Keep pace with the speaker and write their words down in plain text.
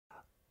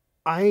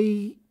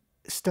I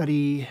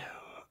study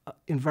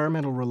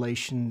environmental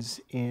relations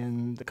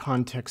in the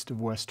context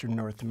of Western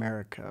North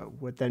America.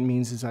 What that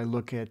means is I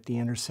look at the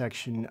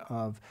intersection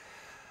of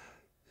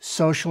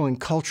social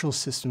and cultural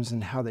systems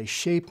and how they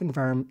shape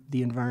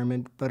the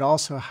environment, but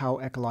also how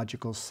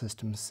ecological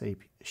systems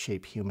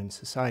shape human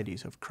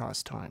societies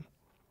across time.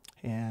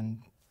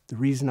 And the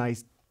reason I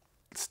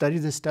study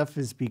this stuff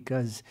is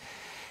because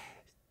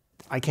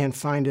I can't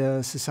find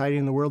a society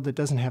in the world that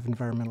doesn't have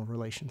environmental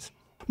relations.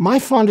 My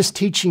fondest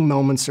teaching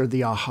moments are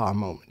the aha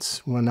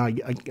moments, when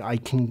I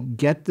can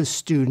get the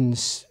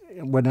students,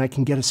 when I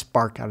can get a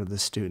spark out of the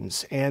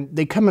students. And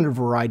they come in a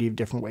variety of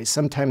different ways.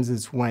 Sometimes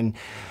it's when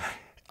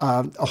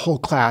a whole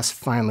class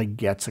finally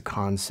gets a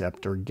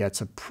concept or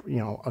gets a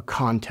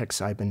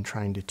context I've been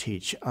trying to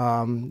teach.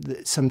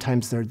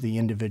 Sometimes they're the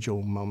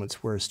individual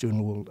moments where a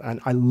student will, and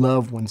I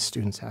love when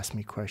students ask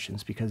me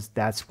questions because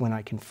that's when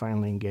I can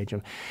finally engage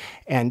them.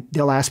 And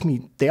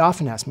they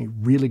often ask me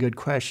really good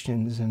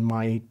questions, and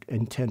my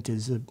intent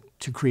is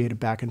to create a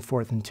back and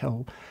forth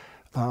until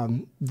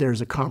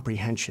there's a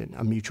comprehension,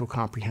 a mutual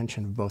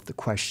comprehension of both the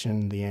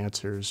question, the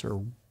answers,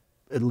 or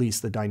at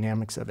least the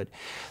dynamics of it.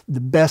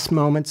 The best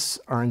moments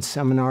are in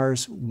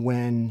seminars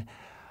when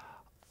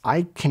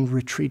I can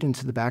retreat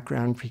into the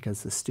background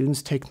because the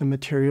students take the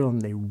material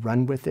and they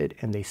run with it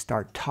and they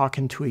start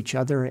talking to each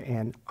other,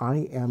 and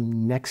I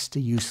am next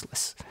to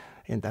useless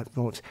in that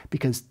moment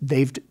because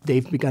they've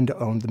begun to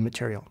own the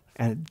material,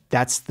 and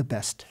that's the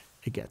best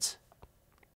it gets.